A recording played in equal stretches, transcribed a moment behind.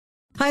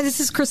Hi,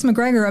 this is Chris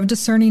McGregor of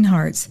Discerning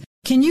Hearts.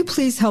 Can you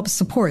please help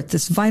support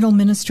this vital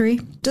ministry?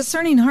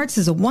 Discerning Hearts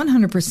is a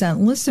 100%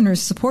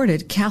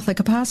 listener-supported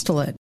Catholic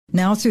apostolate.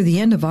 Now through the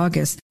end of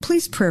August,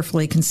 please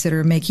prayerfully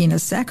consider making a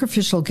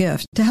sacrificial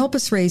gift to help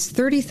us raise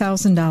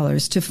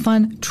 $30,000 to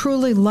fund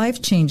truly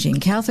life-changing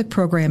Catholic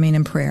programming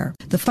and prayer.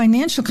 The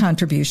financial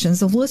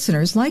contributions of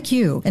listeners like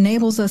you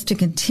enables us to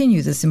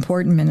continue this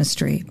important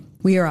ministry.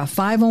 We are a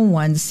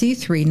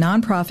 501c3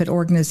 nonprofit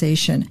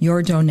organization.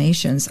 Your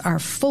donations are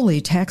fully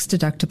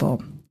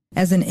tax-deductible.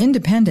 As an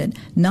independent,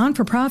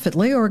 non-for-profit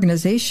lay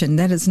organization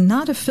that is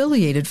not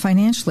affiliated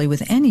financially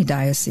with any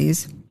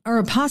diocese, our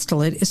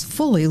apostolate is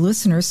fully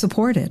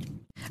listener-supported.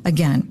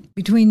 Again,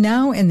 between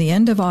now and the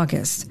end of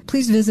August,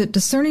 please visit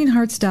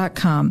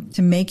discerninghearts.com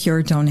to make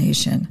your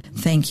donation.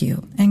 Thank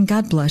you, and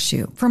God bless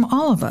you from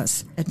all of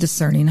us at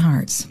Discerning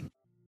Hearts.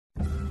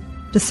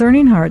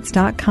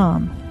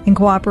 Discerninghearts.com, in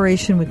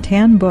cooperation with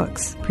Tan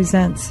Books,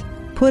 presents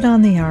Put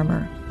on the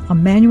Armor, a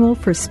manual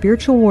for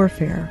spiritual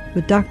warfare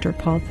with Dr.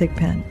 Paul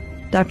Thigpen.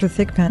 Dr.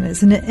 Thigpen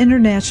is an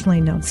internationally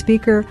known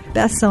speaker,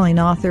 best-selling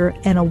author,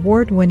 and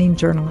award-winning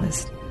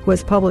journalist who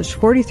has published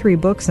 43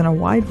 books in a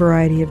wide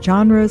variety of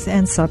genres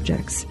and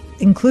subjects,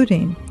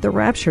 including The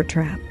Rapture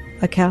Trap,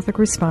 A Catholic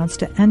Response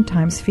to End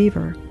Times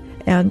Fever,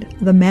 and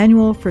The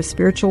Manual for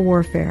Spiritual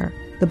Warfare,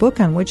 the book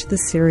on which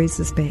this series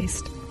is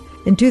based.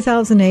 In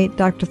 2008,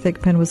 Dr.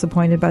 Thigpen was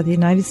appointed by the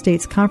United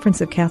States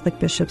Conference of Catholic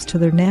Bishops to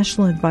their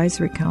National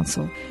Advisory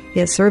Council. He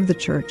has served the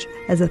Church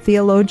as a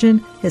theologian,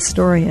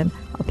 historian,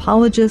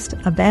 apologist,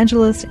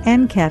 evangelist,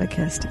 and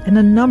catechist in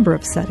a number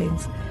of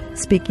settings,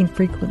 speaking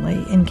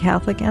frequently in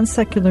Catholic and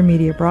secular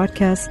media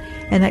broadcasts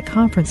and at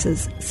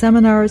conferences,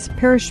 seminars,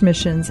 parish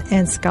missions,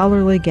 and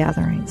scholarly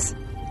gatherings.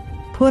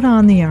 Put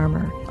on the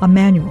Armor, a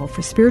manual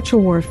for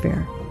spiritual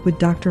warfare with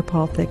Dr.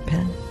 Paul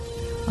Thigpen.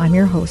 I'm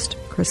your host,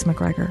 Chris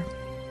McGregor.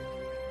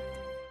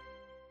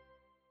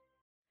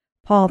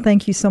 Paul,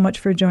 thank you so much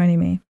for joining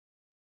me.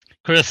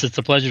 Chris, it's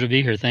a pleasure to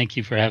be here. Thank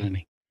you for having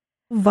me.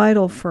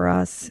 Vital for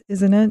us,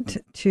 isn't it,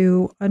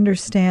 to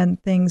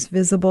understand things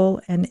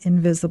visible and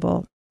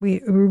invisible?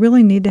 We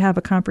really need to have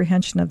a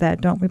comprehension of that,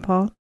 don't we,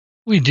 Paul?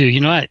 We do. You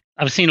know,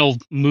 I've seen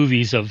old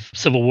movies of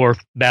Civil War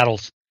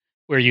battles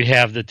where you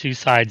have the two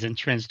sides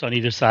entrenched on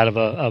either side of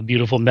a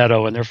beautiful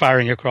meadow, and they're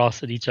firing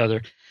across at each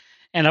other.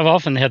 And I've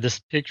often had this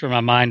picture in my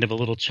mind of a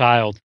little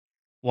child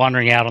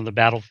wandering out on the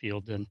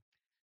battlefield and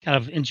kind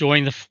of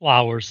enjoying the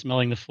flowers,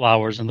 smelling the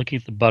flowers, and looking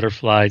at the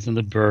butterflies and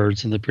the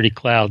birds and the pretty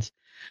clouds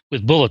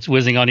with bullets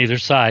whizzing on either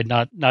side,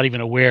 not even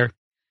aware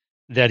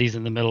that he's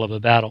in the middle of a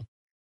battle.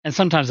 And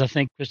sometimes I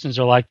think Christians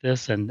are like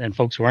this, and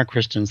folks who aren't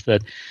Christians,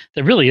 that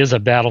there really is a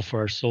battle for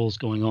our souls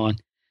going on.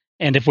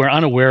 And if we're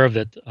unaware of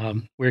it,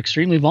 we're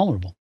extremely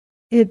vulnerable.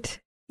 It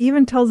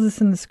even tells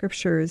us in the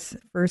scriptures,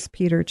 1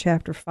 Peter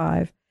chapter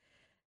 5,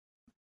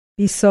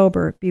 be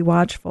sober, be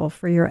watchful,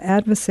 for your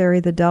adversary,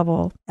 the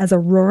devil, as a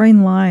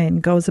roaring lion,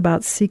 goes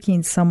about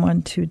seeking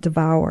someone to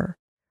devour.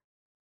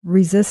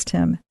 Resist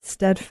him,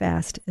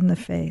 steadfast in the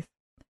faith.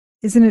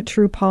 Isn't it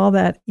true, Paul,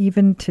 that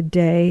even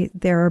today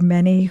there are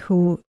many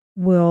who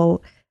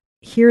will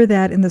hear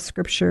that in the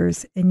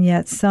scriptures and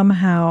yet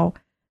somehow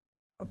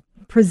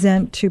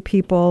present to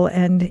people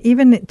and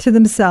even to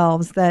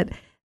themselves that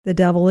the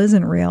devil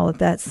isn't real,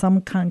 that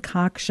some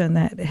concoction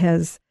that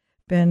has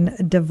been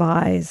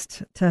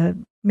devised to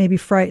maybe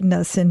frighten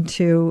us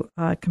into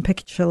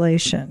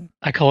capitulation?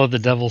 I call it the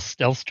devil's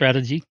stealth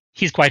strategy.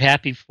 He's quite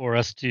happy for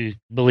us to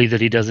believe that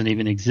he doesn't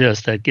even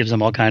exist. That gives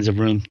him all kinds of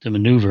room to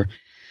maneuver.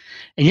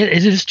 And yet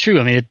it is true.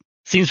 I mean, it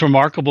seems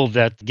remarkable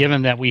that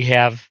given that we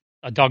have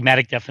a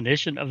dogmatic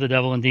definition of the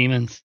devil and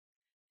demons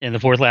in the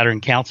Fourth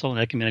Lateran Council and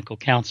Ecumenical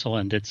Council,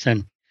 and it's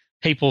in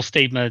papal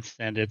statements,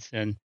 and it's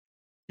in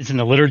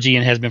the liturgy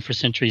and has been for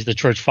centuries. The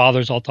church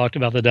fathers all talked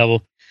about the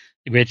devil,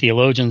 the great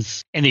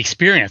theologians, and the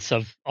experience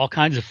of all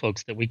kinds of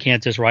folks that we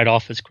can't just write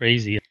off as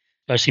crazy,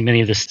 especially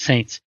many of the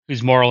saints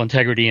whose moral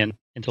integrity and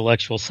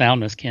intellectual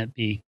soundness can't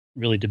be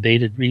really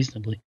debated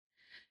reasonably.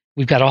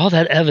 We've got all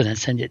that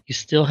evidence, and yet you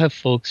still have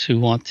folks who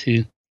want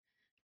to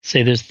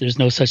say there's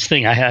no such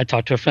thing. I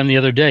talked to a friend the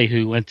other day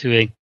who went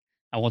to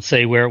I won't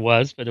say where it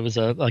was, but it was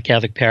a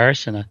Catholic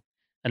parish in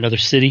another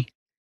city,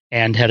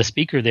 and had a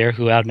speaker there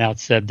who out and out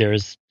said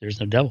there's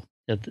no devil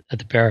at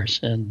the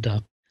parish.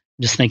 And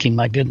just thinking,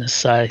 my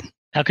goodness,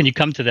 how can you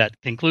come to that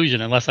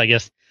conclusion unless, I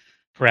guess,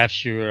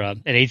 perhaps you're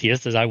an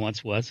atheist, as I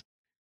once was,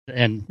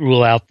 and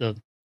rule out the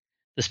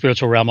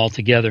spiritual realm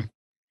altogether.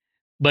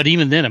 But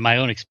even then, in my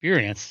own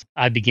experience,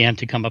 I began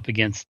to come up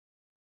against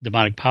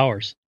demonic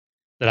powers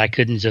that I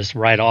couldn't just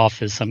write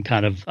off as some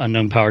kind of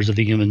unknown powers of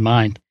the human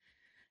mind.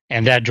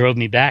 And that drove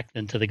me back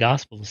then to the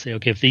gospel to say,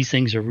 okay, if these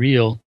things are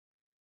real,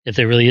 if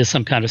there really is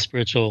some kind of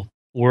spiritual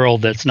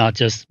world that's not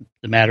just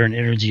the matter and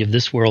energy of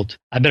this world,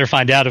 I better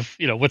find out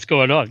what's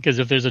going on. Because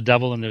if there's a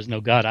devil and there's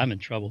no God, I'm in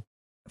trouble.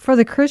 For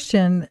the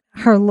Christian,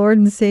 our Lord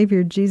and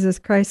Savior, Jesus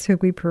Christ, who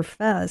we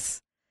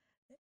profess,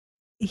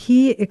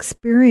 he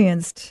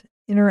experienced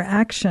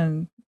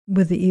interaction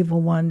with the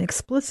evil one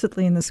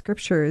explicitly in the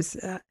scriptures.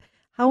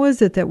 how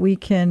is it that we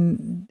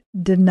can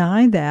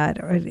deny that?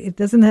 Or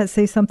doesn't that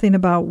say something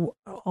about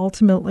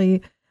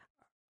ultimately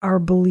our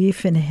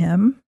belief in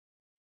him?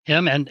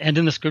 Him and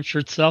in the scripture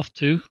itself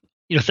too.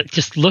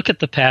 Just look at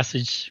the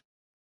passage,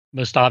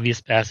 most obvious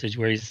passage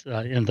where he's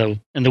in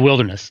the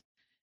wilderness,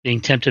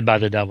 being tempted by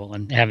the devil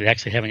and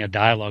actually having a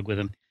dialogue with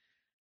him.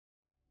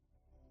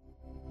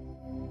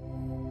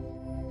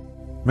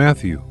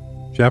 Matthew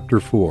chapter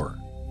 4,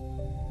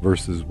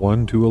 verses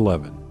 1 to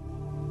 11.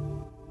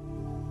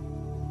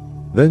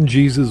 Then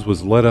Jesus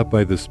was led up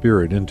by the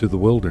Spirit into the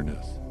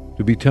wilderness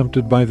to be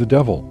tempted by the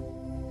devil.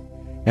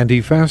 And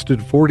he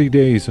fasted 40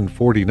 days and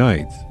 40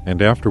 nights,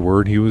 and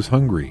afterward he was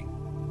hungry.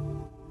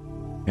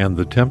 And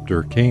the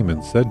tempter came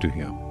and said to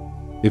him,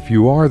 If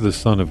you are the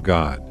Son of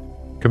God,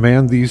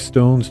 command these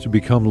stones to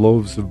become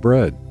loaves of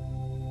bread.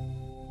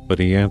 But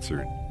he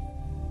answered,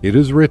 It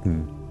is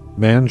written,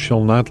 Man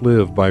shall not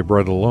live by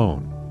bread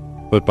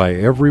alone, but by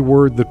every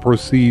word that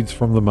proceeds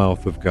from the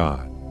mouth of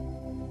God.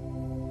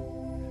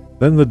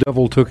 Then the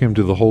devil took him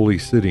to the holy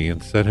city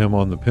and set him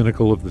on the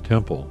pinnacle of the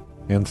temple,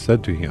 and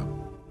said to him,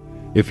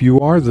 If you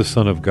are the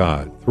Son of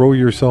God, throw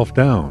yourself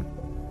down,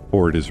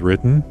 for it is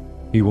written,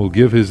 He will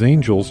give His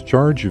angels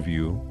charge of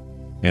you,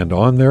 and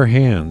on their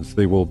hands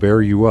they will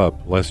bear you up,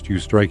 lest you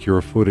strike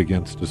your foot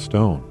against a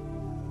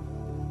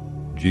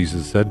stone.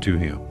 Jesus said to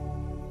him,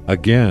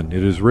 Again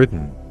it is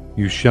written,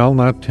 You shall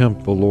not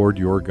tempt the Lord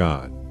your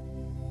God.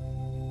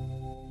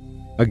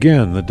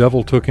 Again the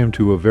devil took him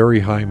to a very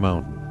high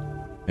mountain,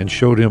 and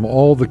showed him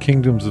all the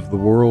kingdoms of the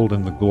world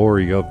and the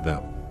glory of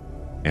them.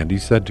 And he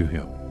said to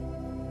him,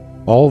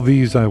 All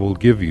these I will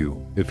give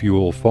you, if you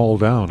will fall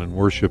down and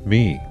worship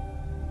me.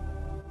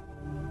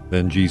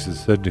 Then Jesus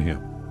said to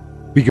him,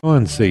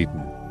 Begone,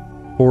 Satan,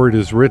 for it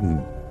is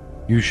written,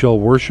 You shall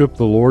worship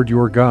the Lord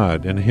your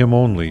God, and him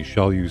only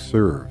shall you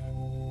serve.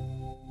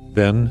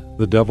 Then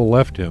the devil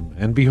left him,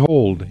 and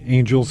behold,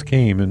 angels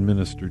came and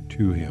ministered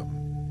to him.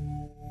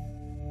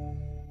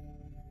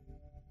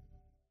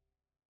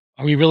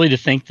 Are we really to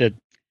think that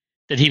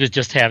he was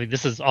just having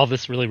all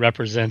this really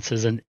represents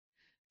is an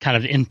kind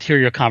of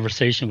interior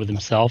conversation with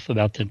himself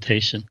about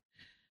temptation?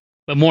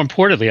 But more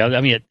importantly,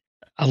 I mean,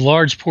 a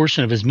large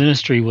portion of his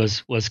ministry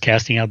was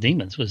casting out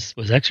demons,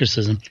 was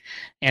exorcism,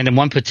 and in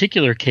one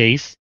particular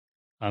case,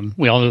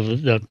 we all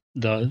know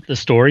the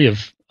story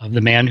of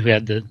the man who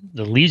had the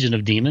legion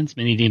of demons,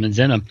 many demons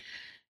in him,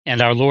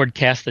 and our Lord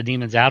cast the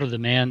demons out of the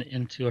man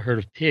into a herd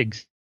of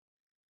pigs.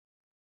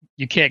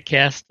 You can't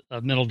cast a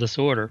mental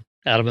disorder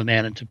out of a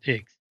man into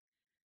pigs.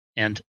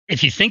 And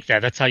if you think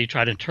that's how you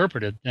try to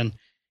interpret it, then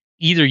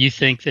either you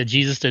think that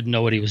Jesus didn't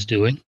know what he was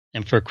doing,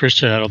 and for a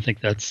Christian, I don't think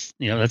that's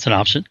an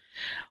option,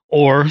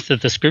 or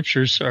that the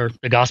scriptures, or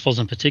the Gospels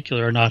in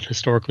particular, are not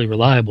historically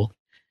reliable.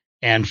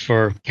 And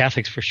for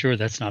Catholics, for sure,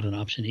 that's not an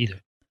option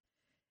either.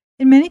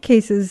 In many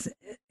cases,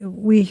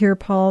 we hear,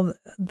 Paul,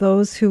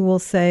 those who will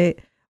say,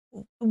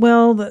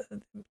 well,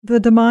 the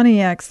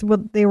demoniacs,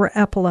 they were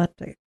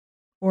epileptic,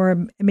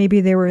 or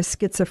maybe they were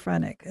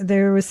schizophrenic.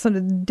 There was sort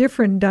of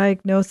different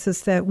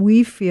diagnosis that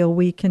we feel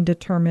we can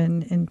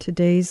determine in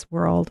today's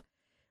world.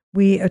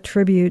 We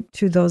attribute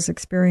to those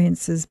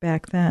experiences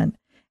back then.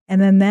 And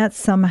then that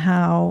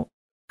somehow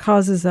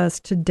causes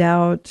us to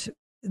doubt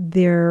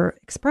their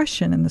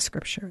expression in the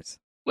scriptures.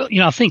 Well,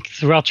 I think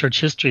throughout church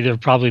history, there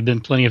have probably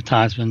been plenty of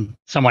times when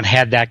someone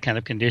had that kind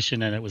of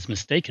condition and it was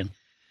mistaken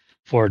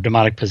for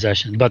demonic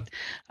possession. But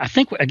I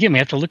think, again, we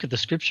have to look at the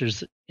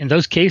scriptures. In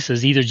those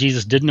cases, either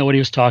Jesus didn't know what he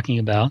was talking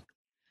about,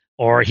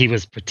 or he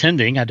was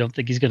pretending. I don't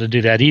think he's going to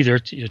do that either,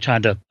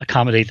 trying to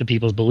accommodate the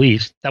people's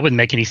beliefs. That wouldn't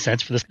make any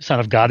sense for the Son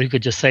of God, who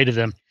could just say to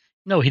them,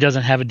 no, he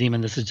doesn't have a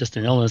demon. This is just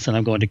an illness, and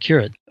I'm going to cure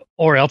it.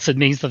 Or else it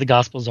means that the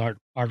Gospels aren't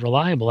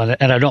reliable.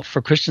 And I don't,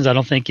 for Christians, I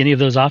don't think any of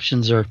those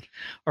options are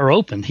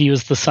open. He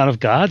was the Son of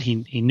God.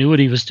 He knew what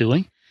he was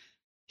doing.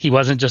 He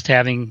wasn't just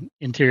having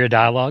interior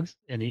dialogues,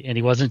 and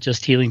he wasn't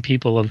just healing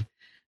people of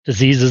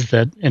diseases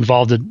that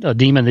involved a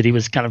demon that he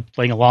was kind of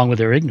playing along with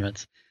their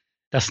ignorance.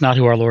 That's not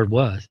who our Lord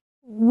was.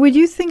 Would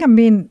you think I'm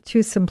being too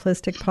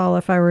simplistic, Paul,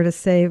 if I were to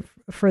say,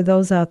 for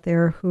those out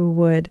there who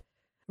would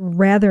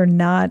rather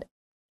not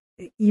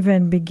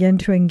even begin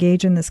to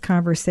engage in this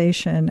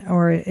conversation,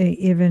 or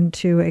even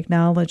to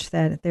acknowledge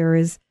that there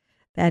is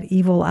that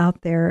evil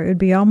out there, it would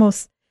be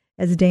almost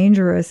as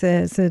dangerous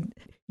as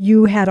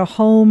you had a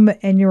home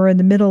and you're in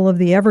the middle of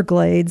the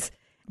Everglades.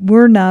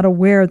 We're not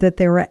aware that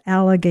there are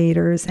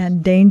alligators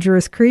and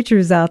dangerous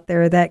creatures out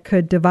there that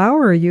could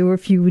devour you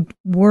if you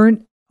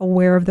weren't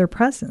aware of their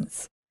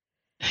presence.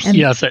 And,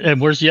 yes,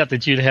 and worse yet,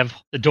 that you'd have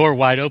the door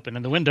wide open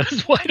and the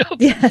windows wide open,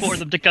 yes, for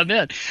them to come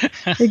in.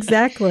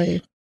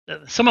 Exactly.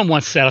 Someone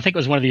once said, I think it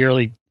was one of the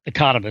early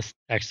economists,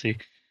 actually,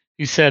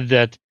 who said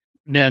that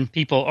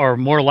people are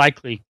more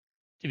likely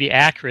to be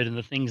accurate in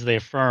the things they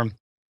affirm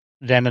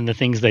than in the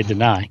things they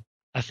deny.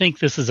 I think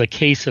this is a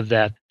case of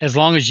that. As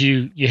long as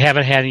you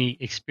haven't had any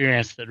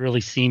experience that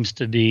really seems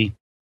to be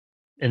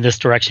in this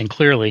direction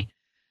clearly,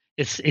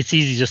 it's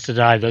easy just to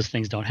deny those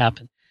things don't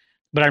happen.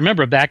 But I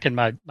remember back in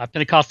my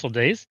Pentecostal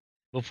days,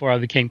 before I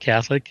became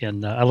Catholic,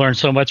 and I learned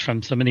so much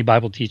from so many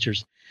Bible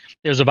teachers,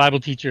 There's a Bible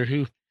teacher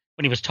who,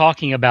 when he was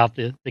talking about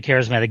the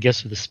charismatic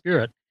gifts of the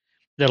Spirit,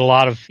 that a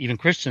lot of even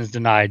Christians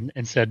denied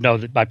and said, no,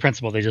 that by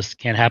principle, they just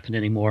can't happen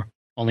anymore,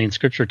 only in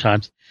Scripture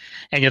times.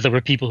 And yet there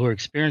were people who were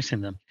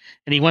experiencing them.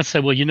 And he once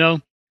said,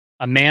 well,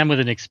 a man with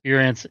an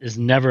experience is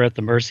never at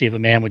the mercy of a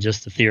man with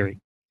just a theory.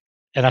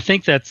 And I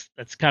think that's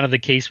kind of the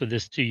case with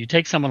this too. You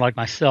take someone like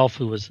myself,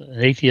 who was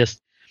an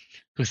atheist,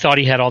 who thought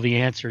he had all the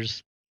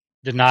answers,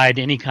 denied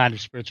any kind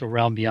of spiritual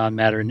realm beyond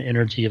matter and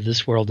energy of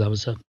this world. I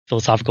was a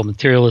philosophical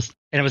materialist.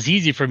 And it was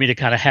easy for me to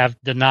kind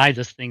of deny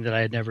this thing that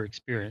I had never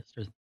experienced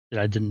or that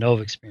I didn't know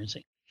of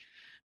experiencing.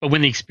 But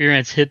when the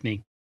experience hit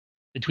me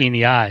between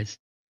the eyes,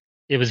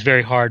 it was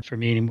very hard for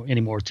me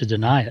anymore to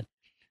deny it.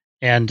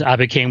 And I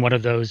became one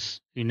of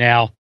those who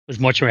now was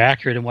much more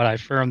accurate in what I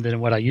affirmed than in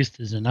what I used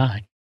to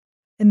deny.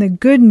 And the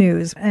good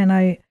news, and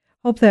I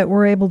hope that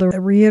we're able to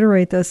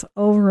reiterate this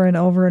over and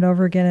over and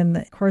over again in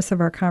the course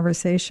of our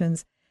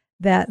conversations,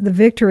 that the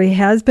victory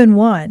has been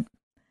won.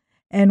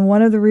 And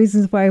one of the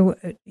reasons why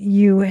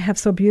you have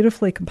so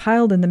beautifully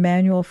compiled in the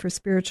Manual for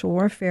Spiritual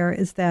Warfare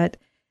is that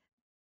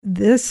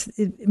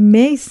it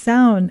may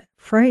sound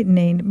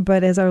frightening,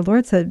 but as our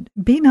Lord said,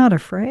 be not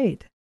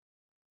afraid,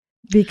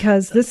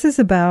 because this is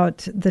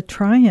about the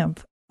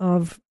triumph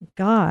of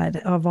God,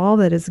 of all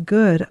that is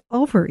good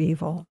over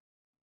evil.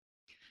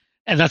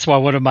 And that's why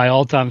one of my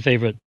all-time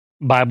favorite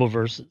Bible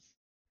verses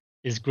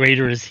is,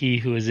 greater is he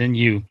who is in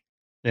you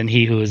than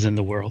he who is in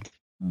the world.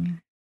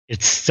 Mm.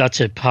 It's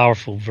such a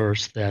powerful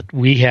verse that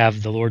we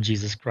have the Lord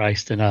Jesus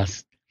Christ in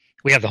us.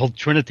 We have the whole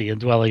Trinity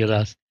indwelling in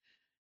us.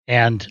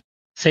 And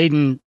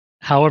Satan,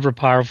 however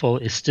powerful,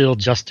 is still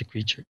just a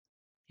creature.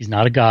 He's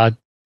not a god.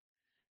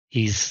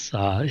 His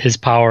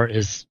power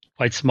is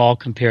quite small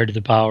compared to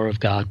the power of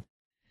God.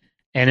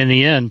 And in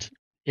the end,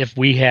 if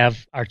we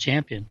have our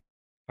champion,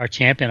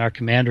 our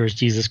commander is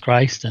Jesus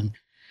Christ, and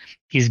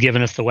he's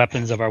given us the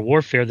weapons of our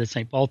warfare that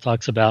St. Paul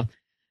talks about,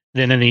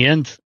 then in the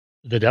end,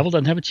 the devil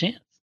doesn't have a chance,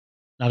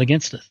 not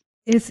against us.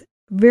 It's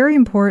very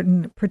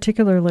important,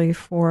 particularly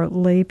for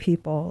lay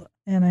people,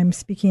 and I'm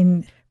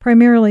speaking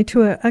primarily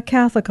to a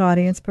Catholic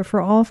audience, but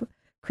for all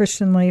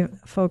Christian lay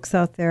folks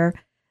out there,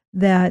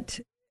 that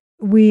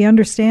we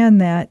understand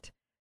that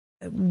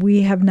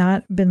we have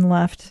not been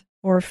left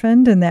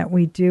orphaned, and that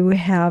we do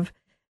have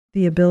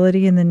the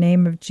ability in the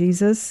name of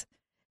Jesus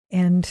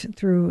and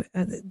through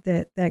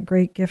that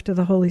great gift of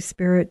the Holy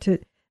Spirit to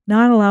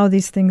not allow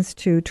these things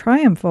to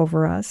triumph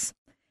over us.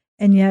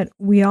 And yet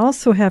we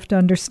also have to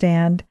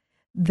understand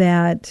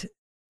that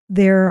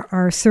there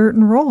are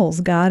certain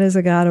roles. God is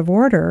a God of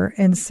order.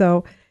 And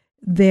so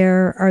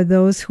there are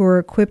those who are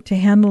equipped to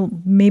handle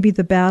maybe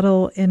the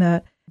battle in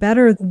a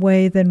better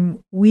way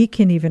than we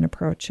can even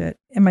approach it.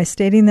 Am I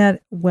stating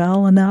that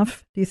well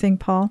enough, do you think,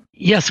 Paul?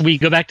 Yes, we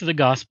go back to the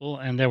gospel,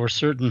 and there were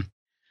certain,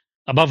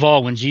 above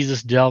all, when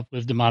Jesus dealt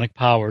with demonic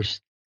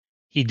powers,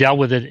 he dealt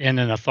with it in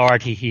an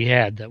authority he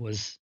had that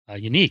was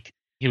unique.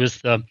 He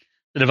was the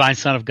divine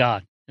Son of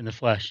God in the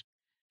flesh.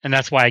 And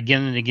that's why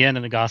again and again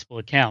in the gospel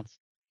accounts,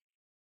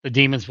 the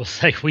demons will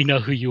say, we know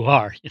who you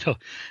are,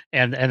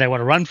 and they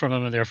want to run from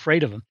him, and they're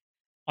afraid of him.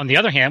 On the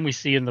other hand, we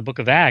see in the book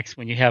of Acts,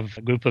 when you have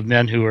a group of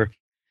men who are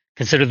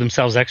considered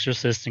themselves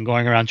exorcists and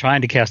going around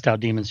trying to cast out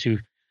demons who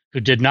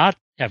did not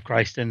have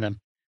Christ in them,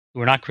 who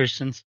were not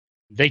Christians,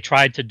 they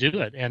tried to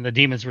do it. And the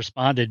demons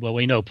responded, well,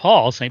 we know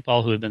St.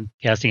 Paul, who had been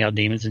casting out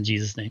demons in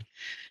Jesus' name.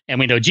 And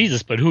we know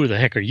Jesus, but who the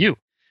heck are you?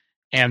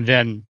 And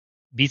then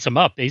beats them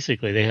up,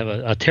 basically. They have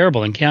a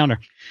terrible encounter.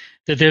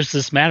 That there's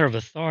this matter of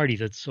authority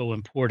that's so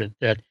important,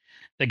 that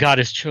God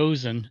has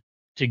chosen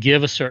to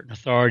give a certain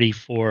authority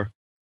for,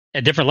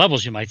 at different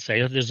levels, you might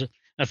say. There's an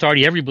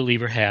authority every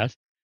believer has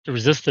to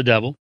resist the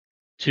devil,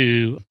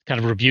 to kind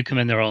of rebuke him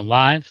in their own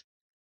lives,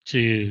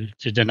 to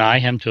deny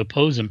him, to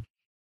oppose him.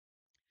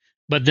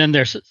 But then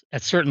there's,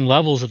 at certain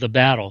levels of the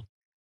battle,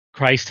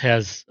 Christ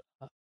has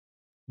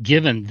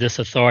given this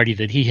authority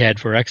that he had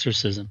for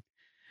exorcism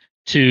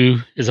to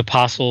his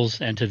apostles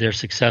and to their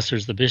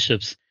successors, the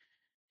bishops,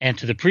 and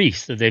to the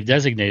priests that they've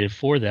designated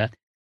for that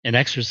in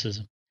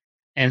exorcism.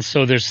 And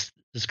so there's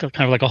kind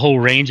of like a whole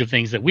range of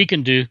things that we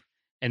can do,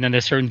 and then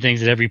there's certain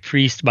things that every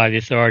priest, by the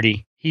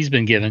authority he's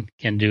been given,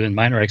 can do in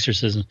minor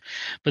exorcism.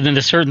 But then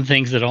there's certain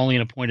things that only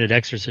an appointed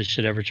exorcist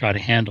should ever try to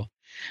handle.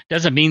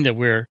 Doesn't mean that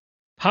we're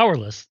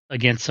powerless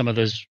against some of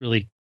those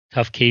really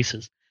tough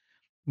cases,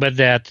 but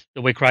that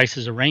the way Christ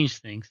has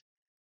arranged things,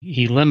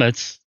 he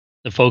limits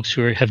the folks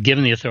who have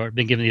been given the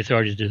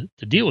authority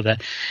to deal with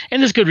that.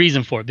 And there's good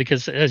reason for it,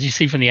 because as you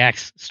see from the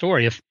Acts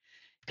story, if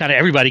kind of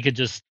everybody could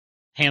just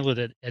handle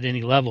it at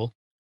any level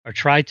or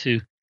try to,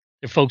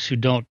 there are folks who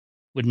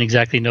wouldn't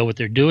exactly know what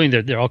they're doing.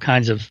 There are all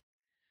kinds of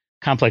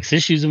complex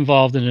issues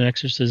involved in an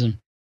exorcism.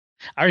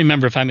 I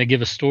remember, if I may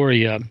give a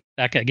story,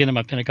 back again in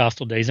my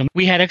Pentecostal days, and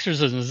we had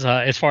exorcisms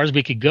as far as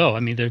we could go.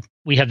 I mean,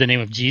 we had the name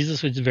of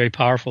Jesus, which is very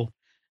powerful.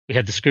 We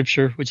had the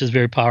Scripture, which is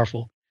very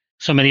powerful.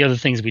 So many other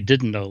things we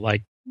didn't know,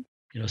 like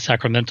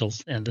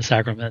sacramentals and the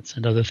sacraments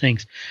and other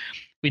things.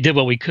 We did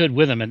what we could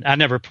with them, and I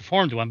never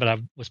performed one, but I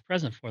was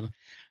present for them.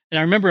 And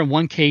I remember in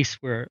one case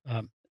where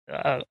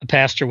a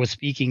pastor was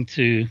speaking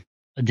to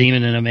a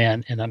demon in a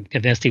man, and I'm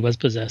convinced he was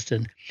possessed,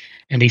 and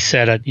he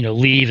said,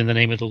 leave in the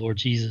name of the Lord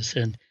Jesus.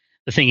 And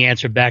the thing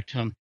answered back to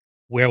him,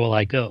 where will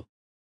I go?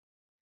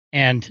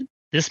 And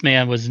this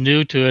man was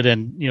new to it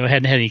and,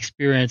 hadn't had any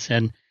experience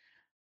and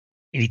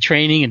any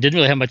training and didn't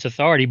really have much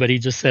authority, but he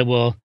just said,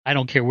 well, I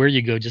don't care where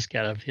you go, just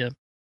get out of him.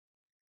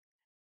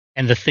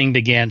 And the thing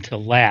began to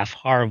laugh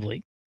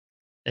horribly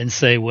and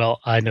say, well,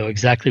 I know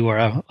exactly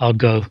where I'll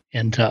go.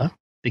 And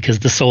because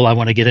the soul I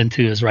want to get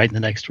into is right in the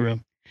next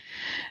room.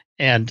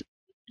 And,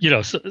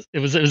 so it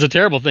was a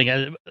terrible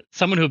thing.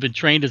 Someone who had been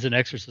trained as an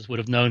exorcist would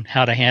have known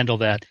how to handle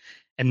that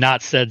and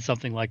not said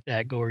something like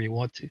that, go where you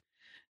want to.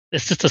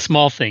 It's just a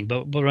small thing.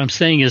 But what I'm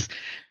saying is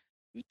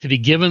to be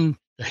given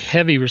the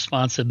heavy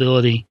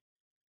responsibility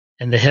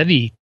and the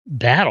heavy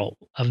battle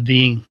of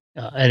being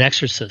an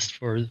exorcist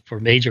for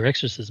major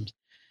exorcisms,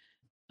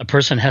 a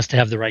person has to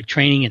have the right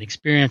training and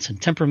experience and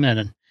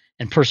temperament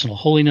and personal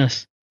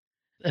holiness.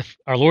 If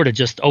our Lord had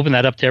just opened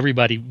that up to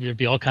everybody, there'd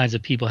be all kinds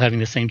of people having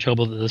the same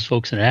trouble that those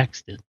folks in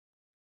Acts did.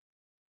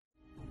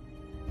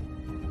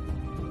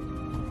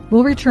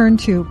 We'll return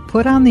to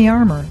Put on the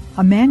Armor,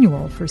 a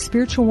manual for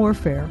spiritual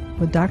warfare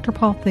with Dr.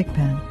 Paul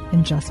Thigpen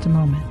in just a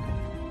moment.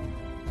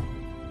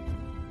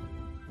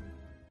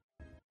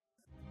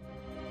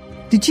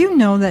 Did you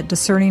know that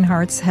Discerning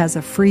Hearts has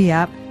a free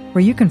app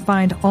where you can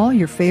find all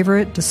your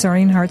favorite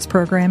Discerning Hearts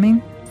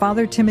programming?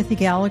 Father Timothy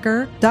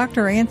Gallagher,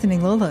 Dr. Anthony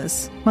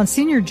Lillis,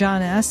 Monsignor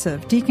John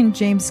Esseff, Deacon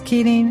James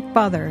Keating,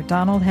 Father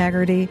Donald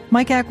Haggerty,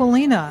 Mike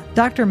Aquilina,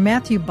 Dr.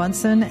 Matthew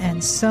Bunson,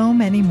 and so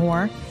many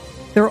more.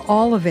 They're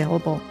all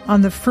available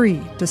on the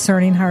free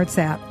Discerning Hearts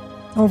app.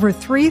 Over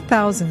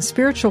 3,000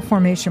 spiritual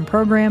formation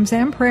programs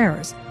and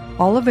prayers,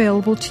 all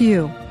available to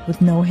you with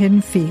no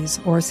hidden fees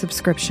or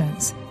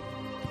subscriptions.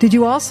 Did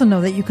you also know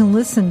that you can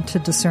listen to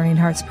Discerning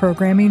Hearts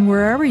programming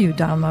wherever you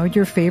download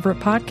your favorite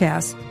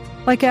podcasts,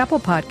 like Apple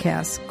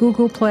Podcasts,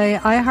 Google Play,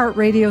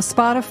 iHeartRadio,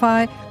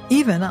 Spotify,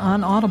 even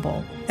on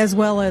Audible, as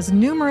well as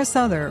numerous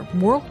other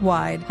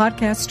worldwide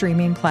podcast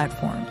streaming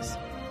platforms.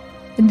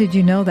 And did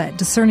you know that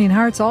Discerning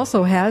Hearts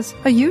also has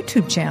a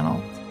YouTube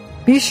channel?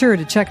 Be sure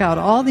to check out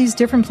all these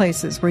different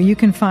places where you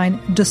can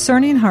find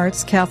Discerning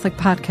Hearts Catholic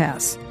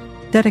podcasts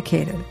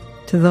dedicated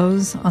to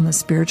those on the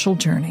spiritual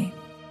journey.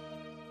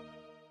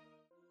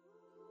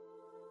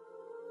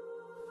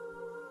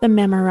 The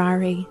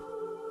Memorare.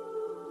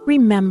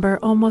 Remember,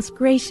 O most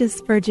gracious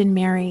Virgin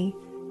Mary,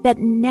 that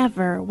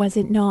never was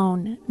it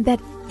known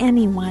that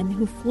anyone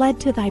who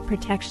fled to thy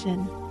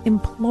protection,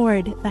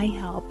 implored thy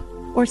help,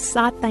 or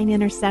sought thine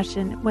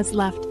intercession was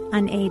left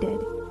unaided.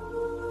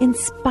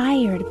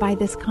 Inspired by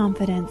this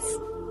confidence,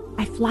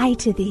 I fly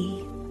to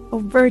thee, O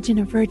Virgin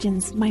of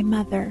Virgins, my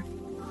Mother.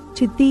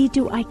 To thee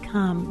do I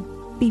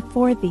come,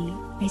 before thee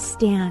I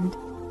stand,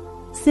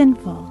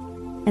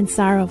 sinful and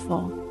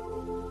sorrowful.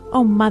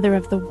 O Mother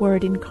of the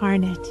Word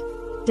incarnate,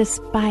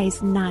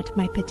 despise not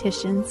my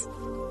petitions,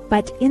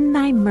 but in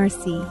thy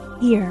mercy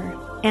hear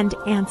and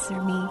answer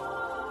me.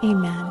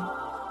 Amen.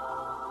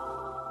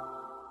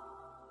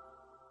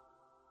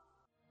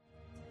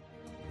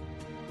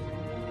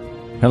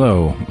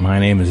 Hello, my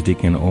name is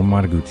Deacon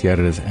Omar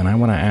Gutierrez, and I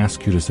want to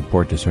ask you to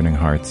support Discerning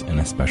Hearts in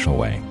a special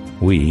way.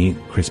 We,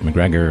 Chris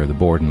McGregor, the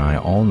board, and I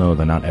all know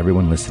that not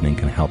everyone listening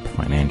can help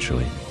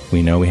financially.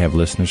 We know we have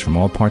listeners from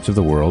all parts of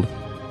the world,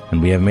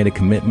 and we have made a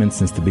commitment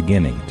since the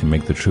beginning to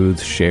make the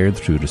truths shared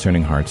through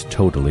Discerning Hearts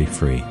totally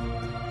free.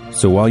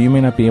 So while you may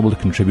not be able to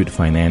contribute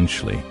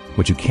financially,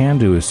 what you can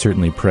do is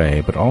certainly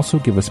pray, but also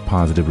give us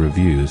positive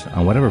reviews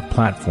on whatever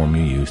platform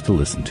you use to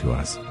listen to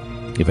us.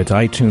 If it's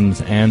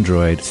iTunes,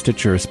 Android,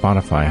 Stitcher, or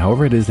Spotify,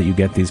 however it is that you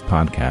get these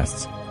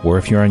podcasts, or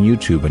if you're on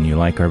YouTube and you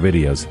like our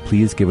videos,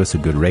 please give us a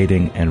good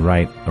rating and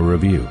write a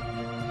review.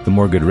 The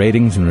more good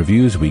ratings and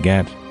reviews we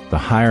get, the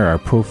higher our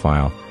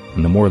profile,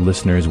 and the more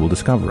listeners will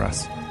discover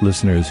us,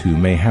 listeners who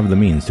may have the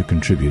means to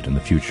contribute in the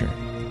future.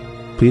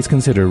 Please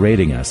consider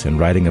rating us and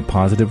writing a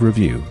positive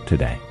review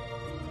today.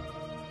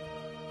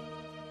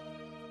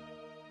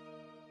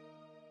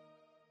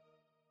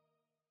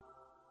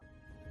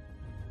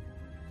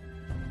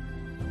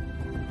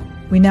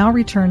 We now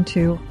return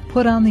to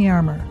Put on the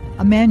Armor,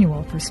 a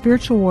manual for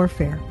spiritual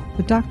warfare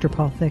with Dr.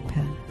 Paul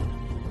Thigpen.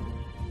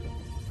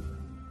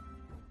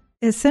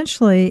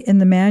 Essentially, in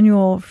the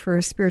manual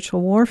for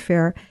spiritual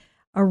warfare,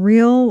 a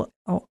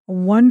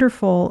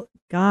wonderful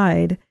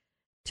guide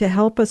to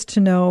help us to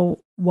know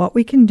what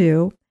we can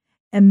do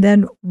and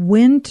then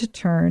when to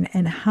turn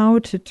and how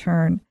to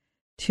turn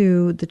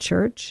to the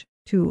church,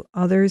 to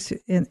others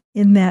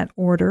in that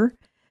order,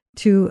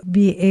 to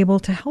be able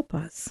to help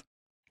us.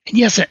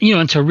 Yes,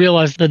 and to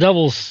realize the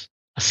devil's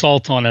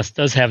assault on us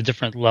does have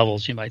different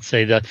levels, you might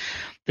say. The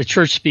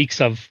church speaks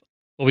of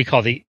what we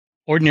call the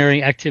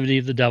ordinary activity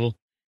of the devil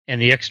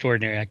and the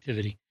extraordinary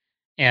activity.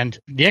 And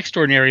the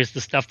extraordinary is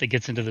the stuff that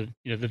gets into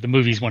the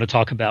movies want to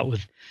talk about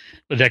with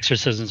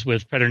exorcisms,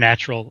 with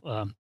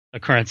preternatural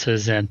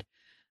occurrences and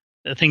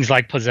things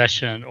like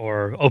possession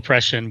or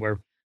oppression where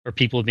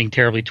people are being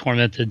terribly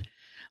tormented,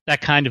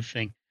 that kind of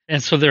thing.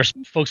 And so there's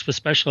folks with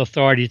special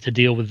authority to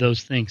deal with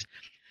those things.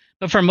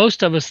 But for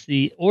most of us,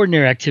 the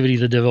ordinary activity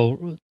of the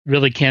devil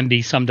really can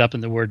be summed up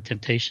in the word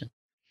temptation.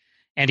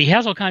 And he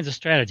has all kinds of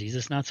strategies.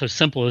 It's not so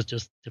simple as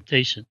just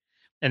temptation.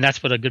 And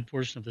that's what a good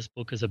portion of this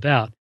book is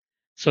about.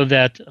 So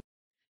that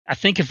I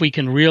think if we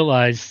can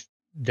realize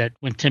that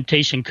when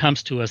temptation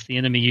comes to us, the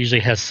enemy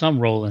usually has some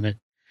role in it,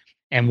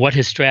 and what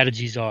his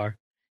strategies are,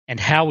 and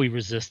how we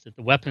resist it,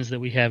 the weapons that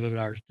we have at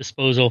our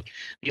disposal,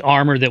 the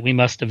armor that we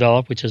must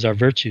develop, which is our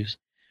virtues,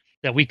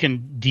 that we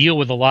can deal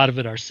with a lot of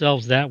it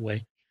ourselves that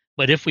way.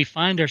 But if we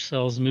find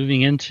ourselves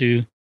moving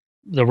into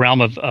the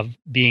realm of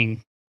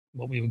being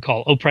what we would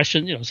call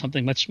oppression,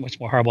 something much, much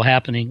more horrible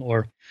happening,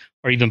 or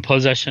even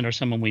possession or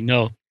someone we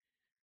know,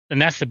 then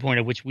that's the point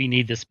at which we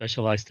need this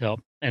specialized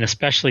help. And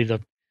especially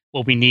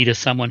what we need is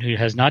someone who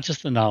has not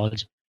just the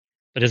knowledge,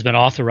 but has been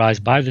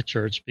authorized by the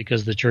church,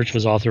 because the church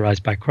was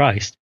authorized by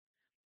Christ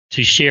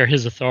to share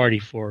his authority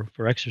for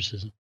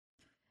exorcism.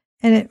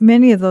 And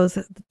many of those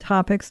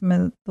topics,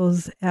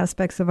 those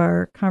aspects of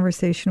our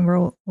conversation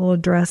we'll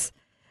address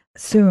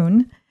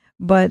soon.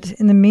 But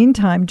in the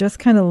meantime, just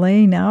kind of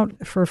laying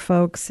out for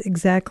folks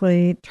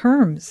exactly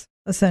terms,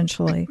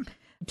 essentially,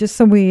 just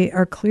so we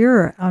are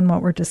clear on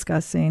what we're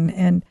discussing.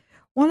 And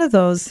one of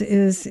those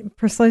is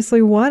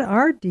precisely, what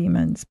are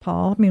demons,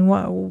 Paul? I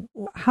mean,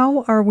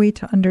 how are we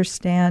to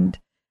understand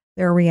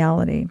their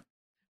reality?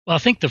 Well, I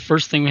think the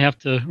first thing we have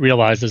to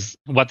realize is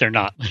what they're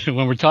not.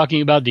 When we're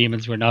talking about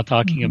demons, we're not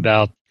talking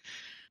about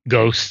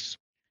ghosts.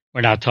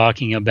 We're not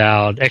talking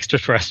about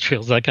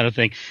extraterrestrials, that kind of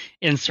thing.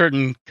 In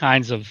certain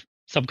kinds of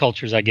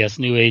subcultures, I guess,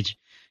 New Age,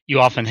 you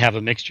often have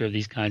a mixture of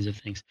these kinds of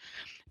things.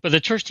 But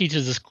the church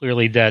teaches us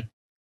clearly that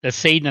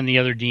Satan and the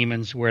other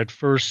demons were at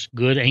first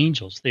good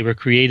angels. They were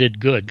created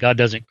good. God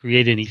doesn't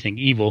create anything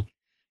evil.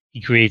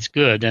 He creates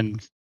good,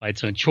 and by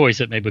its own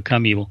choice, it may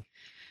become evil.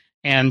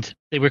 And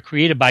they were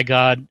created by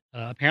God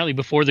apparently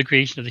before the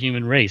creation of the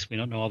human race. We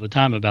don't know all the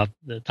time about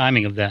the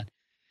timing of that.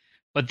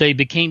 But they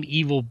became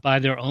evil by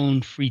their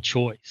own free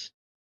choice.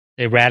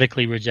 They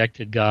radically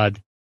rejected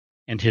God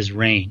and his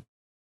reign.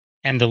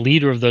 And the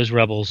leader of those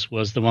rebels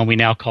was the one we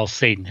now call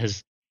Satan.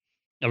 His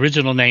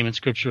original name in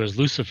Scripture is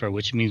Lucifer,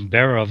 which means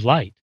bearer of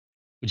light,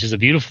 which is a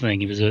beautiful thing.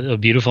 He was a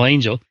beautiful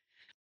angel,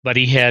 but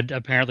he had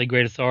apparently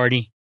great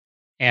authority.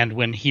 And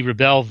when he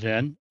rebelled,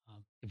 then,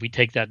 if we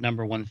take that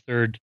number,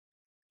 1/3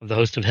 of the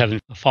host of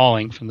heaven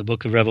falling from the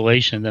book of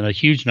Revelation, then a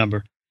huge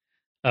number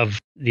of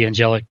the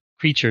angelic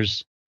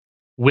creatures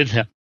with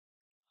him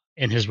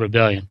in his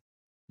rebellion.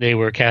 They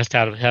were cast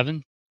out of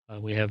heaven.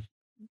 We have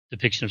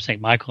depiction of St.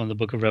 Michael in the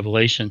book of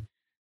Revelation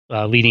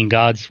leading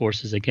God's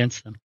forces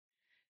against them.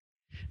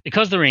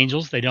 Because they're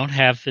angels, they don't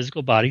have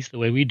physical bodies the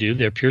way we do.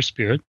 They're pure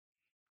spirit.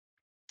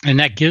 And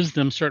that gives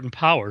them certain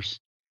powers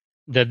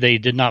that they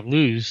did not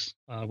lose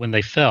when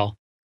they fell,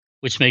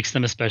 which makes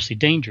them especially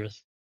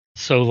dangerous.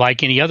 So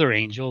like any other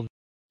angel,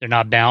 they're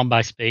not bound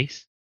by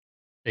space.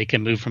 They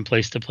can move from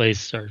place to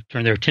place or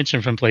turn their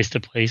attention from place to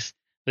place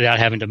without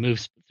having to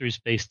move through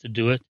space to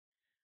do it.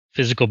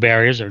 Physical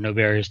barriers are no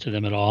barriers to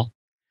them at all.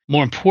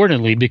 More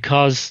importantly,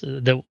 because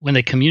when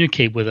they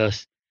communicate with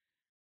us,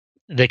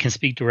 they can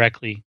speak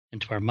directly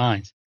into our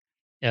minds.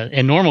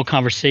 In normal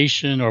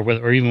conversation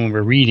or even when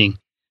we're reading,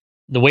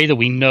 the way that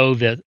we know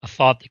that a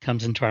thought that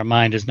comes into our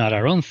mind is not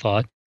our own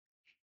thought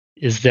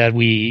is that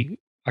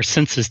our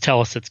senses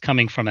tell us it's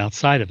coming from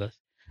outside of us.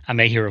 I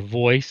may hear a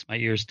voice, my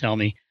ears tell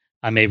me.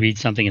 I may read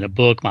something in a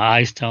book, my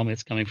eyes tell me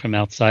it's coming from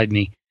outside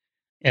me.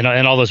 And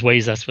in all those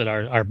ways, that's what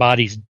our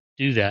bodies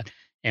do that.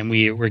 And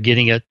we're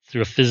getting it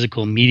through a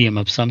physical medium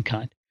of some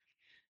kind.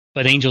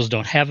 But angels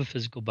don't have a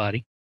physical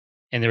body,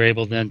 and they're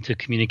able then to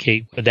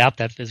communicate without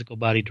that physical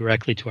body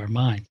directly to our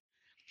mind.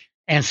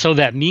 And so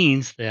that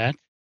means that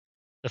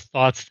the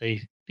thoughts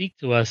they speak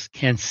to us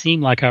can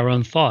seem like our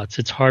own thoughts.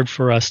 It's hard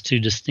for us to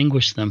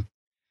distinguish them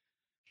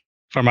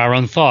from our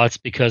own thoughts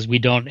because we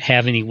don't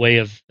have any way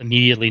of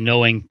immediately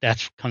knowing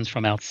that comes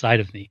from outside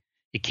of me.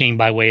 It came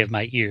by way of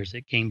my ears.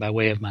 It came by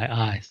way of my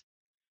eyes.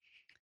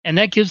 And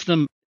that gives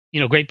them,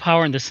 great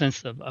power in the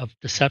sense of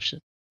deception,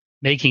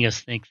 making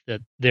us think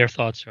that their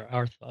thoughts are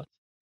our thoughts.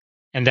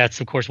 And that's,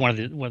 of course, one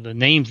of the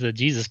names that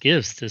Jesus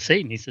gives to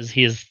Satan. He says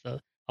he is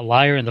a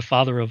liar and the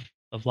father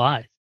of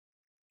lies.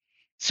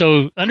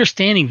 So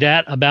understanding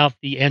that about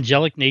the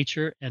angelic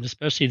nature, and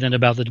especially then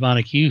about the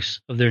demonic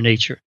use of their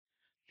nature,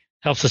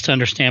 helps us to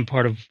understand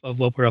part of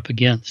what we're up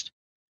against.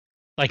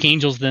 Like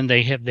angels, then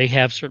they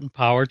have certain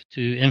power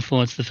to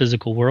influence the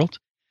physical world.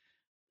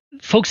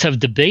 Folks have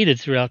debated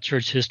throughout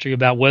church history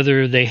about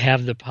whether they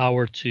have the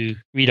power to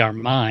read our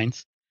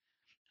minds.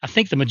 I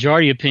think the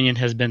majority opinion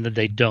has been that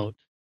they don't,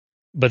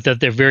 but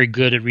that they're very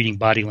good at reading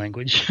body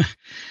language.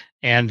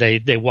 And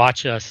they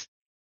watch us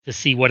to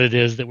see what it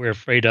is that we're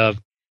afraid of,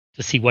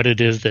 to see what it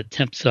is that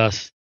tempts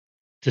us,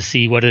 to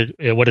see what it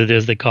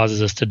is that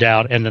causes us to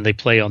doubt, and then they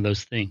play on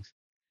those things.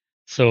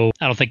 So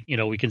I don't think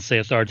we can say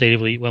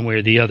authoritatively one way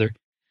or the other.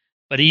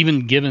 But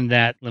even given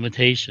that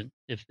limitation,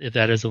 if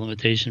that is a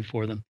limitation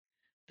for them,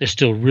 they're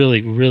still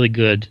really, really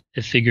good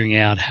at figuring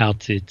out how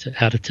to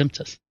tempt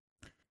us.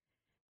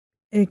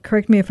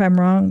 Correct me if I'm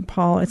wrong,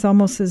 Paul. It's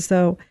almost as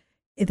though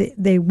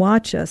they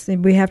watch us,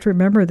 and we have to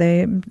remember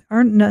they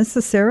aren't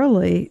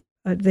necessarily,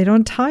 they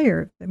don't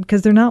tire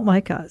because they're not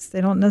like us.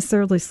 They don't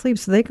necessarily sleep,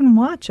 so they can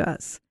watch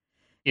us.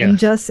 Yes. And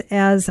just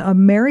as a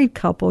married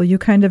couple, you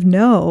kind of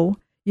know,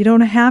 you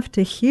don't have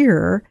to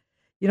hear,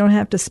 you don't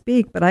have to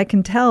speak, but I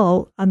can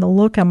tell on the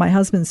look on my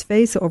husband's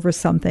face over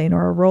something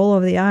or a roll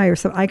of the eye or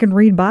so. I can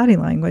read body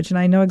language and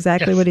I know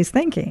exactly what he's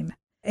thinking.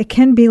 It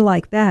can be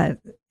like that.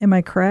 Am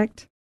I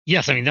correct?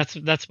 Yes, I mean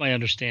that's my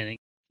understanding.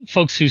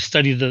 Folks who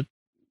study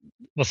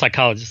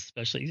psychologists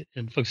especially,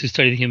 and folks who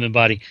study the human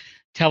body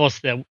tell us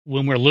that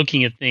when we're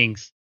looking at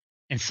things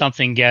and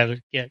something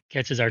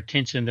catches our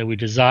attention that we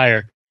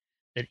desire,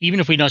 that even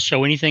if we don't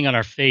show anything on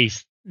our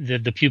face,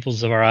 the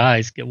pupils of our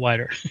eyes get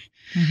wider.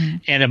 Mm-hmm.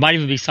 And it might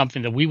even be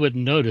something that we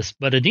wouldn't notice,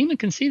 but a demon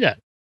can see that,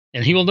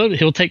 and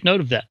he'll take note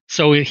of that.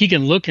 So he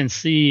can look and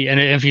see, and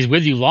if he's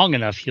with you long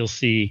enough, he'll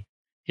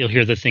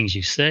hear the things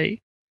you say.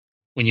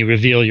 When you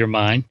reveal your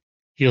mind,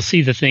 he'll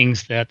see the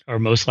things that are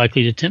most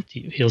likely to tempt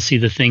you. He'll see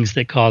the things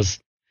that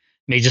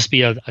may just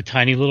be a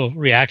tiny little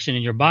reaction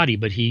in your body,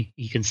 but he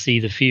can see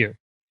the fear.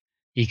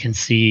 He can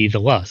see the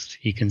lust.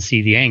 He can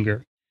see the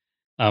anger,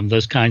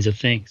 those kinds of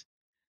things.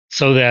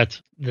 So that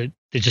they're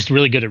just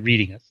really good at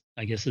reading us,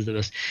 I guess is the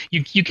best.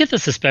 You get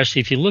this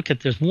especially if you look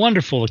at, there's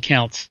wonderful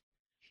accounts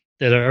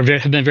that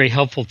have been very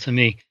helpful to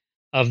me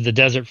of the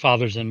desert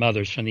fathers and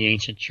mothers from the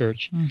ancient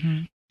church.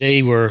 Mm-hmm.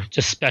 They were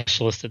just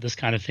specialists at this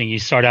kind of thing. You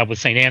start out with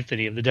St.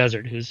 Anthony of the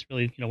Desert, who's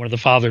really one of the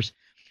fathers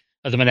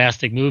of the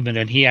monastic movement,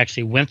 and he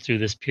actually went through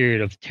this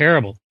period of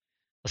terrible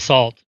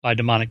assault by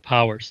demonic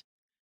powers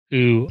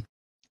who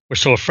were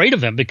so afraid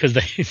of him because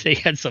they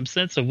had some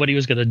sense of what he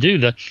was going to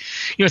do.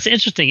 It's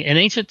interesting. In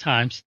ancient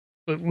times,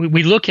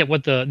 we look at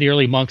what the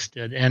early monks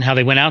did and how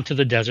they went out to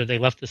the desert. They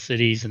left the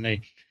cities and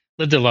they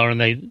lived alone.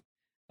 And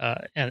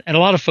and a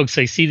lot of folks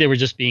say, they were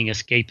just being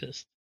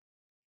escapists.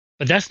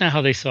 But that's not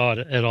how they saw it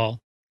at all.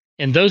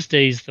 In those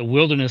days, the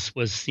wilderness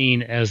was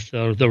seen as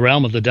the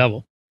realm of the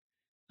devil.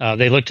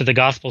 They looked at the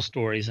gospel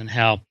stories and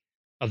how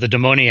the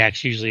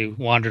demoniacs usually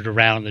wandered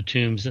around the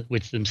tombs,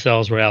 which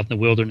themselves were out in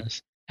the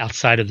wilderness,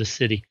 outside of the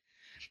city.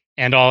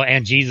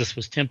 And Jesus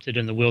was tempted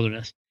in the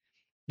wilderness.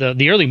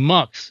 The early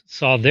monks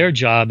saw their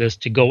job as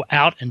to go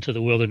out into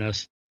the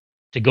wilderness,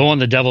 to go on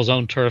the devil's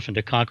own turf and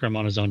to conquer him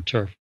on his own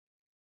turf.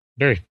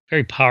 Very,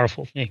 very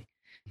powerful thing.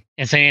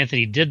 And St.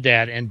 Anthony did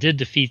that and did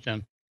defeat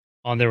them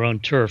on their own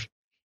turf.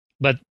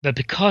 But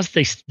because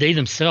they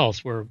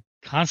themselves were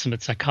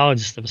consummate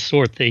psychologists of a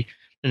sort, in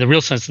the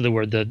real sense of the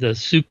word, the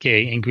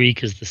psyche in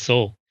Greek is the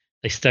soul.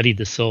 They studied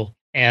the soul.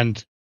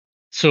 And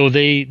so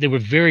they were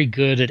very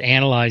good at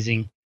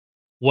analyzing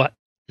what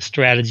the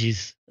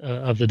strategies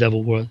of the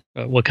devil were,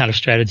 what kind of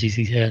strategies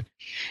he had.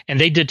 And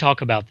they did talk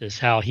about this,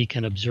 how he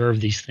can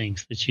observe these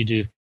things that you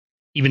do.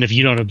 Even if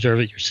you don't observe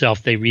it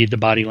yourself, they read the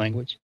body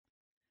language.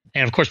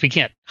 And of course, we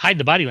can't hide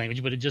the body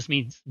language, but it just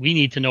means we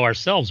need to know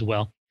ourselves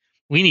well.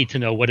 We need to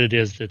know what it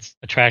is that's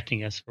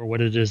attracting us or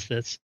what it is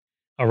that's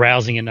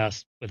arousing in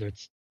us, whether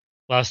it's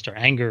lust or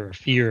anger or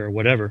fear or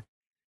whatever,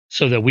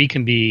 so that we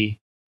can be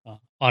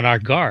on our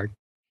guard.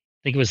 I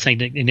think it was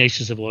St.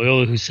 Ignatius of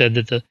Loyola who said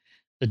that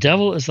the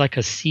devil is like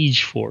a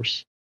siege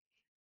force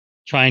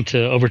trying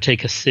to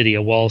overtake a city,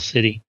 a walled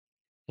city.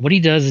 And what he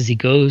does is he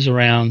goes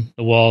around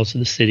the walls of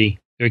the city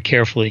very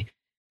carefully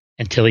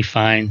until he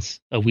finds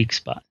a weak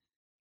spot.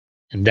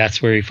 And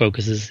that's where he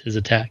focuses his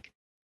attack.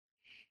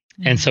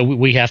 Mm-hmm. And so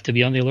we have to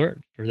be on the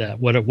alert for that.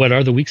 What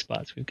are the weak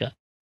spots we've got?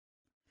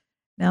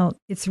 Now,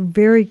 it's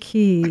very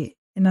key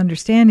in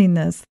understanding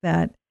this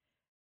that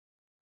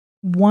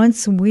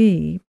once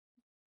we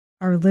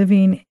are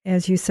living,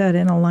 as you said,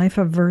 in a life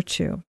of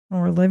virtue, and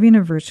we're living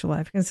a virtual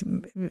life, because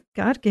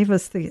God gave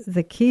us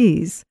the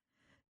keys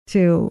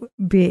to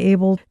be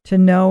able to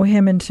know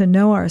Him and to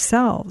know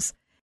ourselves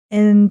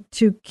and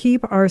to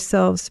keep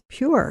ourselves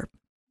pure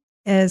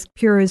as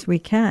we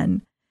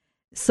can,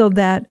 so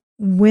that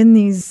when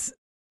these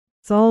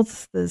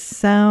thoughts, the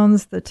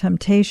sounds, the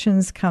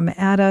temptations come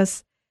at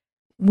us,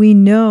 we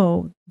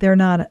know they're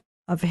not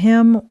of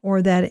Him,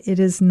 or that it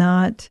is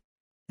not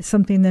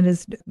something that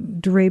is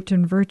draped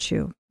in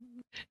virtue.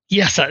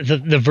 Yes,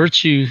 the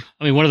virtue,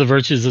 one of the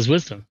virtues is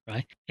wisdom,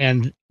 right?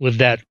 And with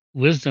that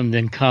wisdom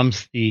then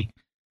comes the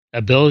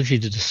ability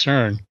to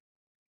discern.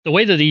 The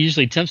way that he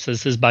usually tempts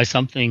us is by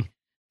something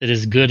that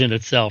is good in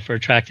itself or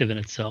attractive in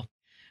itself.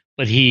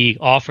 But he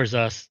offers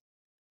us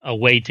a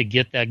way to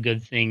get that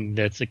good thing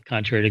that's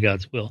contrary to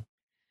God's will.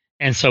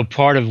 And so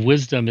part of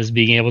wisdom is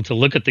being able to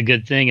look at the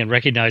good thing and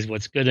recognize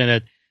what's good in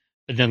it,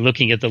 but then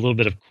looking at the little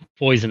bit of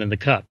poison in the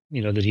cup,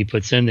 that he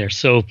puts in there.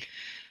 So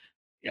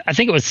I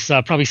think it was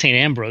probably St.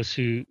 Ambrose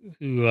who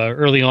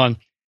early on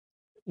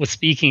was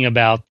speaking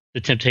about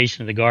the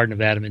temptation in the Garden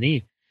of Adam and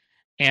Eve.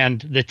 And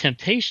the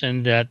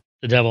temptation that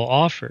the devil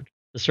offered,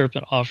 the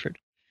serpent offered,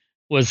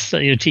 was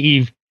to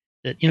Eve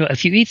that,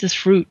 if you eat this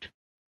fruit,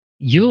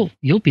 you'll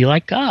be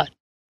like God,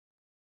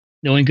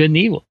 knowing good and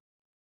evil.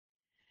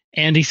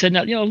 And he said,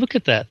 now, look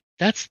at that.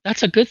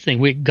 That's a good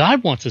thing.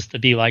 God wants us to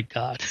be like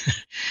God.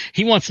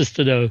 He wants us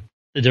to know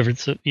the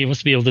difference. He wants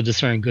to be able to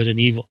discern good and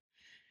evil.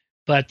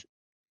 But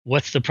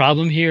What's the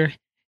problem here?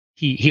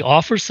 He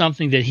offers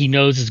something that he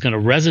knows is going to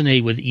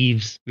resonate with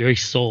Eve's very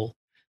soul,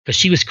 because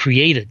she was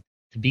created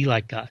to be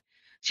like God.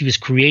 She was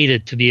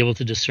created to be able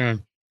to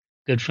discern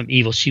good from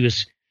evil.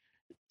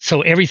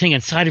 So everything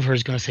inside of her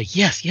is going to say,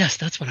 yes, yes,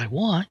 that's what I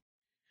want.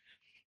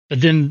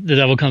 But then the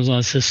devil comes along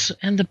and says,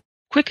 and the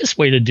quickest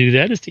way to do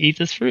that is to eat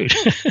this fruit.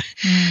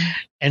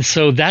 And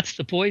so that's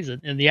the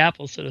poison in the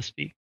apple, so to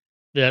speak.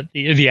 That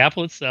the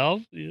apple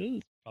itself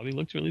probably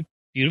looks really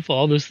beautiful,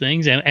 all those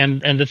things.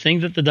 And the thing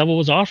that the devil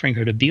was offering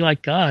her, to be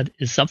like God,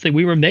 is something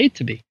we were made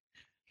to be.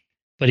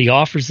 But he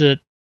offers it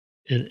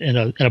in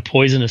a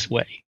poisonous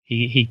way.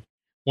 He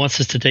wants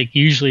us to take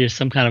usually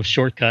some kind of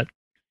shortcut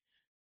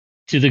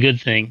to the good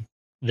thing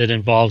that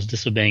involves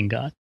disobeying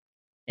God.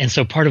 And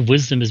so part of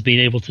wisdom is being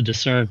able to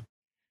discern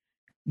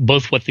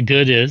both what the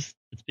good is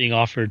that's being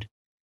offered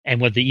and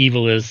what the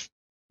evil is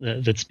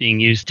that's being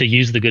used, to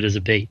use the good as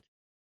a bait.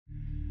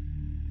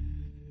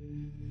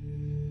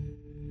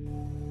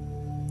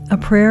 A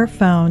prayer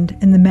found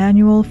in the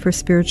Manual for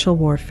Spiritual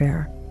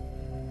Warfare.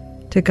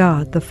 To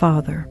God the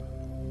Father.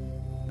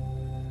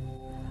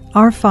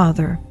 Our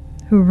Father,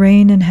 who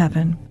reign in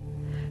heaven,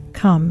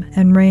 come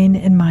and reign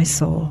in my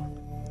soul.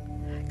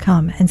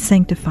 Come and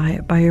sanctify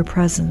it by your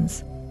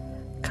presence.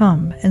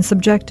 Come and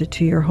subject it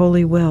to your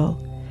holy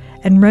will,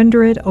 and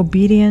render it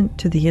obedient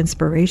to the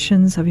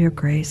inspirations of your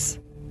grace.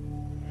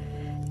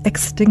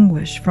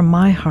 Extinguish from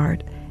my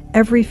heart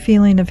every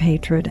feeling of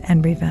hatred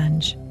and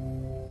revenge.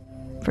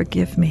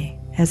 Forgive me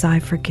as I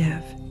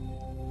forgive.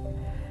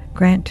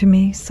 Grant to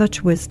me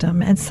such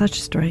wisdom and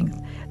such strength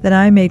that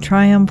I may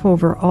triumph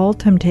over all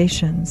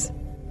temptations.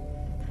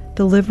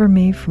 Deliver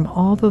me from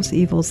all those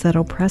evils that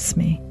oppress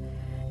me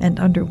and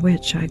under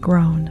which I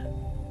groan.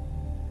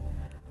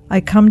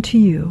 I come to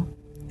you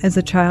as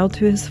a child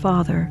to his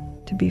father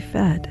to be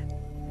fed,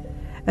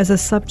 as a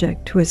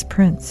subject to his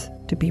prince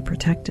to be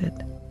protected,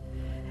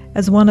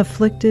 as one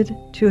afflicted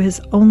to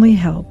his only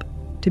help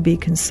to be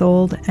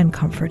consoled and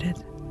comforted.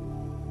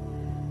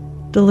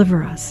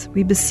 Deliver us,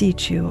 we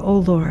beseech you, O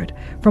Lord,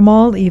 from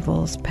all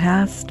evils,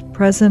 past,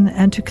 present,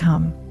 and to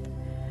come,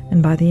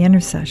 and by the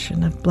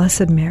intercession of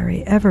Blessed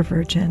Mary, ever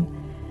Virgin,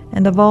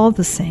 and of all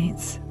the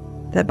saints,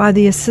 that by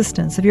the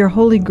assistance of your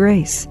holy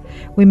grace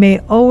we may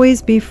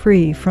always be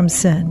free from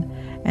sin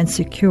and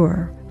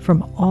secure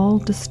from all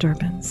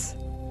disturbance.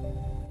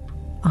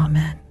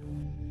 Amen.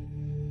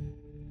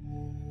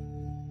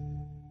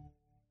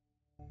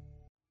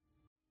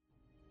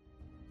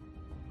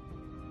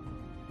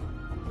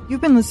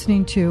 You've been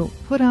listening to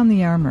Put on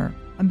the Armor,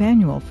 a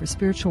manual for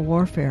spiritual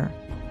warfare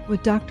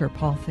with Dr.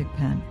 Paul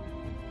Thigpen.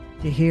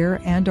 To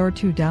hear and or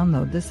to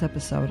download this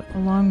episode,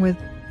 along with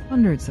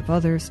hundreds of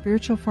other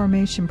spiritual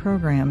formation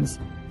programs,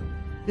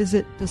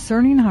 visit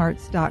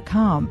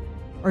discerninghearts.com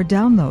or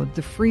download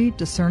the free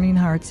Discerning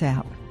Hearts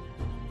app.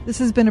 This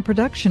has been a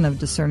production of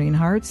Discerning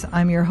Hearts.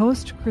 I'm your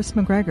host, Chris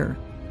McGregor.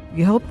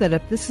 We hope that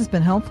if this has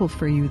been helpful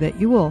for you,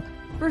 that you will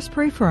first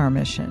pray for our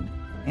mission.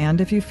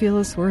 And if you feel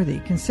us worthy,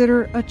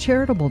 consider a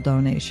charitable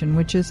donation,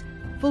 which is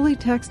fully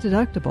tax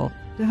deductible,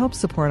 to help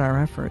support our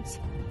efforts.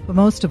 But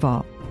most of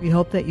all, we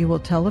hope that you will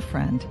tell a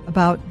friend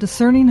about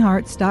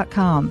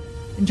discerninghearts.com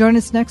and join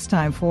us next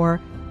time for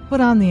Put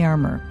on the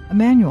Armor, a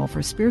manual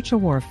for spiritual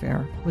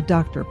warfare with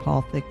Dr.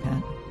 Paul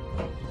Thigpen.